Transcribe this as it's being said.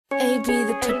AB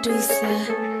the producer.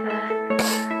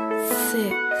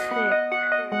 Sick.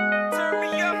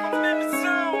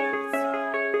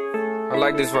 I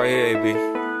like this right here, AB.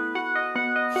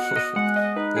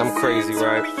 And I'm crazy,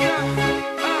 right?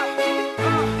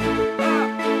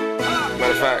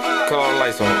 Matter of fact, cut all the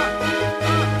lights on.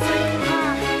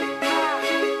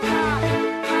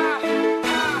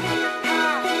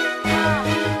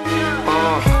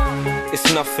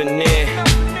 It's nothing there,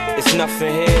 it's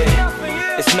nothing here,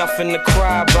 it's nothing to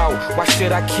cry about. Why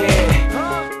should I care?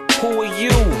 Who are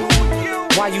you?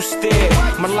 Why you stare?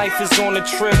 My life is on a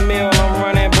treadmill, I'm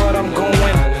running but I'm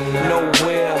going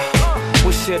nowhere.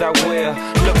 What should I wear?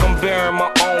 Look, I'm bearing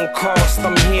my own cost,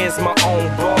 I'm here as my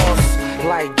own boss.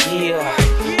 Like, yeah,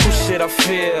 who should I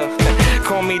fear?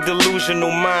 Call me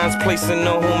delusional minds, placing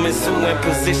the humans who in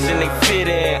position they fit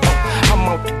in. I'm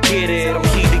out to get it, I'm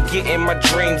here to getting my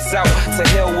dreams out. To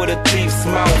hell with a thief's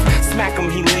mouth, smack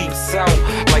him, he leaps out.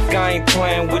 Like I ain't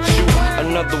playing with you,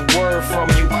 another word from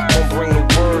you gon' bring the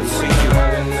word to you.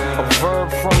 A verb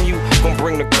from you gon'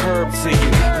 bring the curb to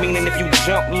you. Meaning if you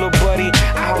jump, little buddy,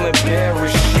 I'll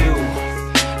embarrass you.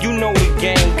 You know the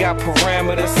game got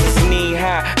parameters, it's knee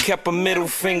high. Kept a middle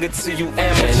finger to you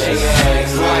amateurs. And they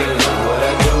ask like what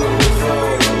I do for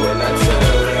you, and I tell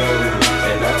them,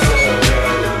 and I tell them.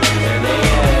 And they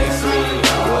ask me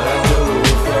what I do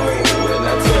for you, and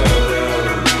I tell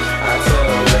them, I tell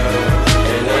them.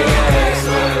 And they ask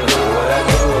me what I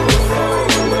do for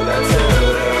you, and I tell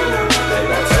them, and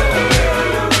I tell them.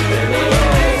 And they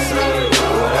ask me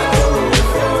what I do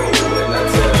for you, and I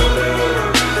tell them,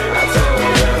 I tell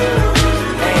them.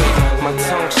 My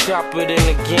tongue sharper than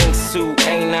a gang suit,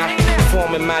 ain't I?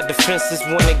 Forming my defenses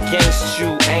when against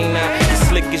you, ain't I? The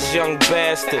slickest young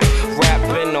bastard,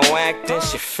 rapping, no acting,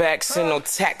 shit faxing, no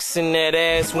taxing that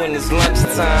ass when it's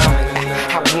lunchtime.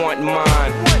 I want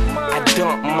mine, I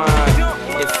dump mine.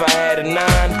 If I had a 9,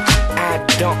 I'd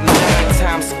dump 9.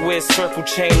 Times Square, Circle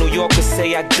Chain, New Yorkers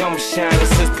say I dump shine.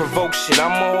 This is provoke shit,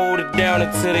 I'ma hold it down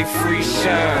until they free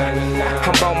shine.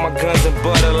 I'm about my guns and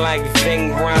butter like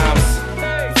Ving Rhymes.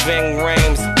 Ving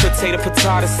Rames, potato,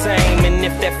 same. And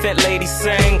if that fat lady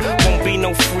sang, won't be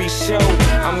no free show.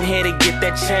 I'm here to get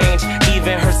that change,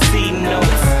 even her C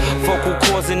notes. Vocal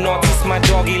cords and artists, my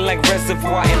doggy like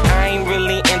reservoir. And I ain't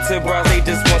really into bras, they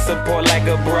just want support like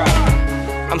a bra.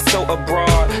 I'm so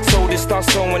abroad, so this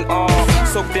starts showing all.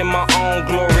 Soaked in my own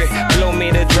glory, blow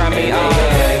me to dry me off.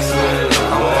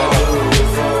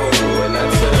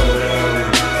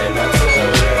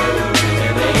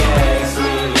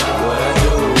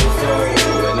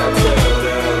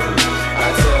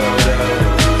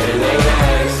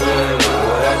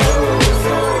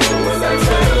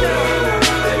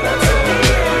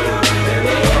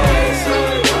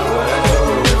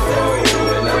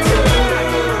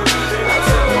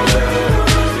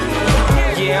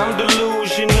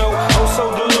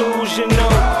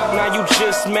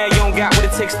 Man, you don't got what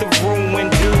it takes to ruin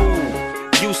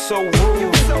dude. You so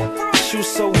rude, but you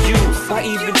so you. Why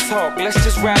even talk? Let's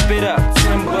just wrap it up.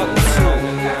 Timbuktu,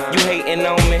 you hating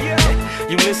on me?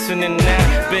 You listening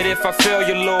now? Bet if I fail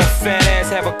your little fat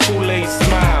ass, have a Kool-Aid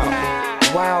smile.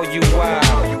 Wow, you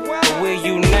wild, but where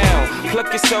you now?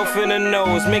 Pluck yourself in the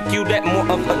nose, make you that more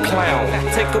of a clown.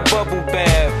 Take a bubble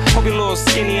bath, hope your little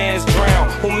skinny ass drown.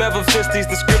 Whomever fits these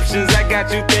descriptions, I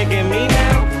got you thinking me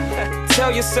now. Tell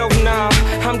yourself nah,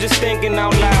 I'm just thinking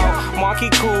out loud. Marky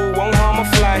cool, won't harm a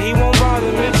fly, he won't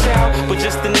bother me, child. But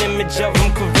just an image of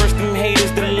him converts them haters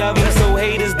to love him. So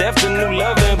haters, death to new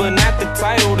loving, but not the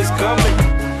title.